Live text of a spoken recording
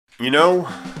You know,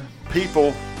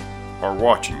 people are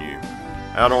watching you.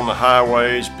 Out on the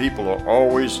highways, people are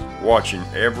always watching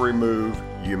every move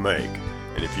you make.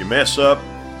 And if you mess up,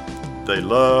 they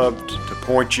love to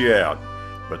point you out,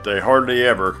 but they hardly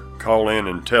ever call in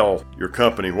and tell your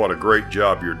company what a great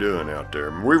job you're doing out there.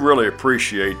 And we really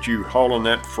appreciate you hauling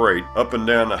that freight up and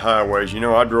down the highways. You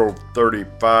know, I drove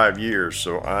 35 years,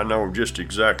 so I know just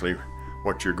exactly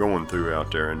what you're going through out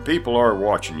there. And people are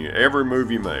watching you, every move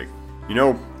you make. You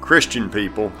know, Christian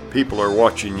people are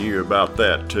watching you about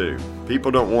that too. People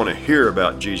don't want to hear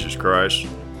about Jesus Christ.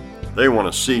 They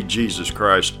want to see Jesus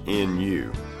Christ in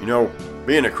you. You know,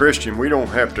 being a Christian, we don't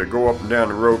have to go up and down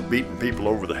the road beating people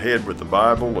over the head with the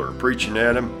Bible or preaching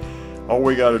at them. All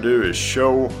we got to do is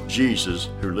show Jesus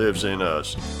who lives in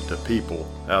us to people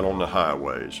out on the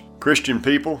highways. Christian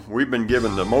people, we've been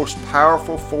given the most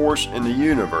powerful force in the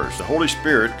universe. The Holy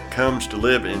Spirit comes to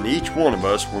live in each one of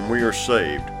us when we are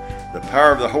saved. The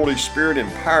power of the Holy Spirit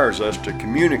empowers us to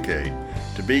communicate,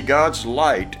 to be God's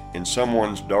light in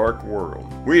someone's dark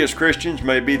world. We as Christians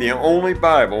may be the only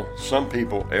Bible some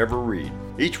people ever read.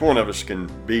 Each one of us can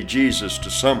be Jesus to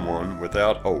someone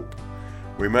without hope.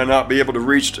 We may not be able to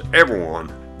reach to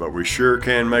everyone, but we sure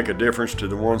can make a difference to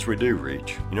the ones we do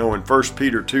reach. You know, in 1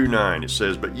 Peter 2:9 it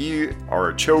says, "But ye are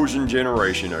a chosen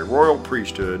generation, a royal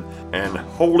priesthood, and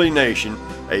holy nation,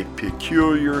 a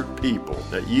peculiar people,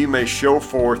 that ye may show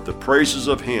forth the praises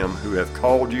of him who hath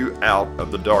called you out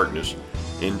of the darkness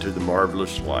into the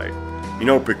marvelous light." You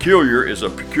know, peculiar is a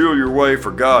peculiar way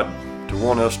for God to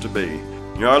want us to be.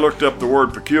 You know, I looked up the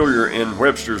word peculiar in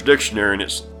Webster's dictionary,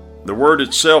 and the word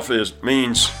itself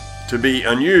means to be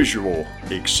unusual,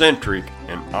 eccentric,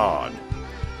 and odd.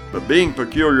 But being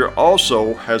peculiar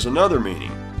also has another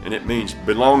meaning, and it means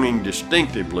belonging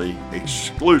distinctively,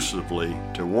 exclusively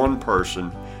to one person,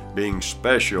 being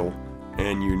special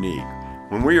and unique.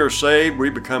 When we are saved, we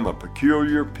become a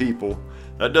peculiar people.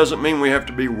 That doesn't mean we have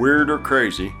to be weird or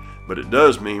crazy, but it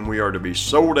does mean we are to be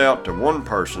sold out to one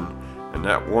person, and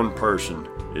that one person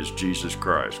is Jesus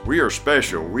Christ. We are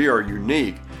special, we are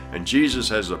unique, and Jesus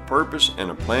has a purpose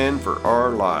and a plan for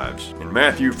our lives. In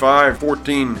Matthew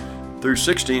 5:14 through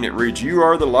 16 it reads, "You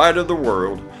are the light of the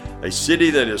world. A city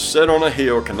that is set on a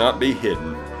hill cannot be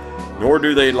hidden, nor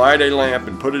do they light a lamp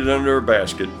and put it under a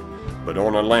basket, but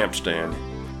on a lampstand,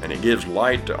 and it gives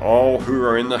light to all who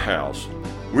are in the house."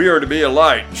 We are to be a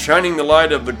light, shining the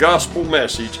light of the gospel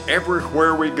message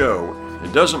everywhere we go.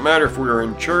 It doesn't matter if we are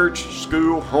in church,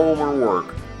 school, home, or work.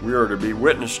 We are to be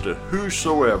witness to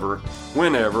whosoever,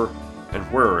 whenever, and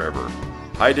wherever.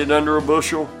 Hide it under a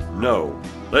bushel? No.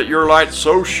 Let your light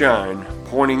so shine,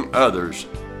 pointing others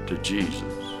to Jesus.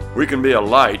 We can be a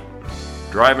light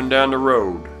driving down the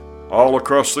road. All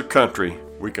across the country,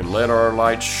 we can let our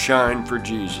light shine for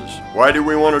Jesus. Why do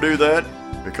we want to do that?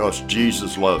 Because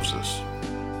Jesus loves us.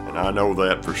 And I know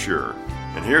that for sure.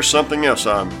 And here's something else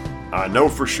I know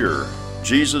for sure.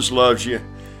 Jesus loves you,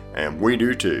 and we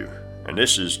do too. And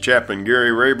this is Chaplain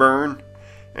Gary Rayburn,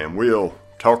 and we'll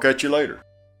talk at you later.